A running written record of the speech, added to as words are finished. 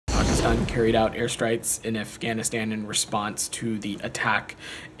Pakistan carried out airstrikes in Afghanistan in response to the attack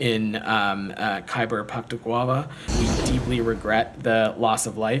in Khyber Pakhtunkhwa. We deeply regret the loss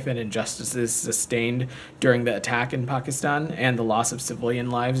of life and injustices sustained during the attack in Pakistan and the loss of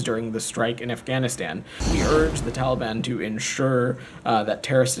civilian lives during the strike in Afghanistan. We urge the Taliban to ensure that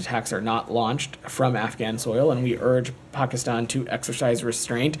terrorist attacks are not launched from Afghan soil, and we urge Pakistan to exercise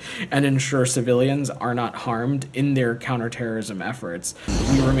restraint and ensure civilians are not harmed in their counterterrorism efforts.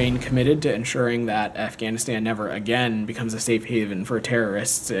 We remain committed to ensuring that Afghanistan never again becomes a safe haven for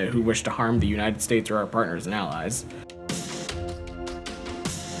terrorists who wish to harm the United States or our partners and allies.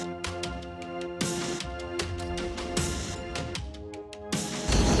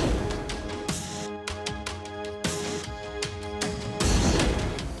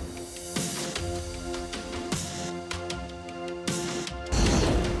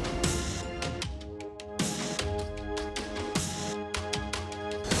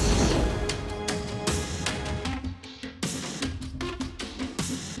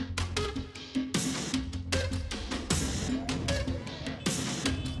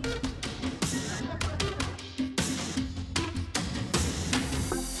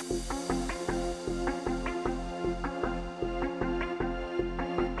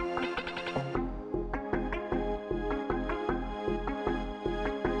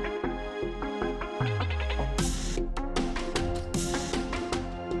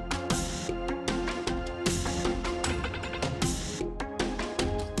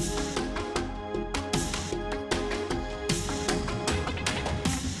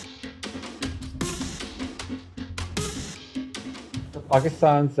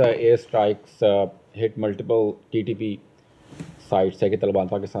 Pakistan's airstrikes hit multiple TTP sites, Taliban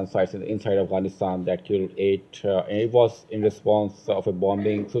Pakistan sites inside Afghanistan that killed 8. And it was in response of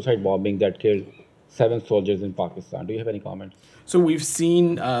a suicide bombing that killed 7 soldiers in Pakistan. Do you have any comments? So we've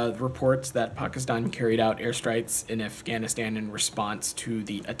seen reports that Pakistan carried out airstrikes in Afghanistan in response to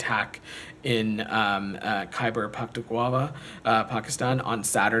the attack in Khyber Pakhtunkhwa, Pakistan, on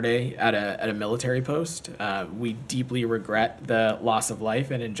Saturday at a military post. We deeply regret the loss of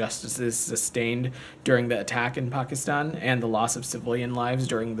life and injustices sustained during the attack in Pakistan and the loss of civilian lives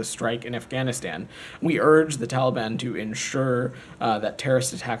during the strike in Afghanistan. We urge the Taliban to ensure that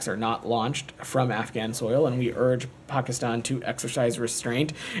terrorist attacks are not launched from Afghan soil, and we urge Pakistan to exercise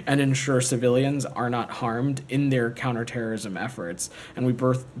restraint and ensure civilians are not harmed in their counterterrorism efforts. And we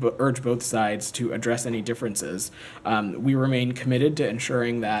urge both sides to address any differences. We remain committed to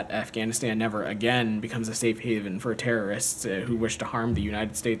ensuring that Afghanistan never again becomes a safe haven for terrorists who wish to harm the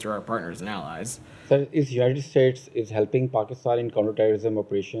United States or our partners and allies. So is United States helping Pakistan in counterterrorism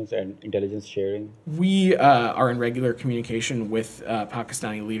operations and intelligence sharing? We are in regular communication with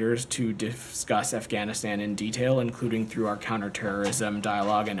Pakistani leaders to discuss Afghanistan in detail, including through our counterterrorism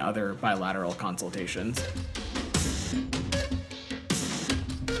dialogue and other bilateral consultations.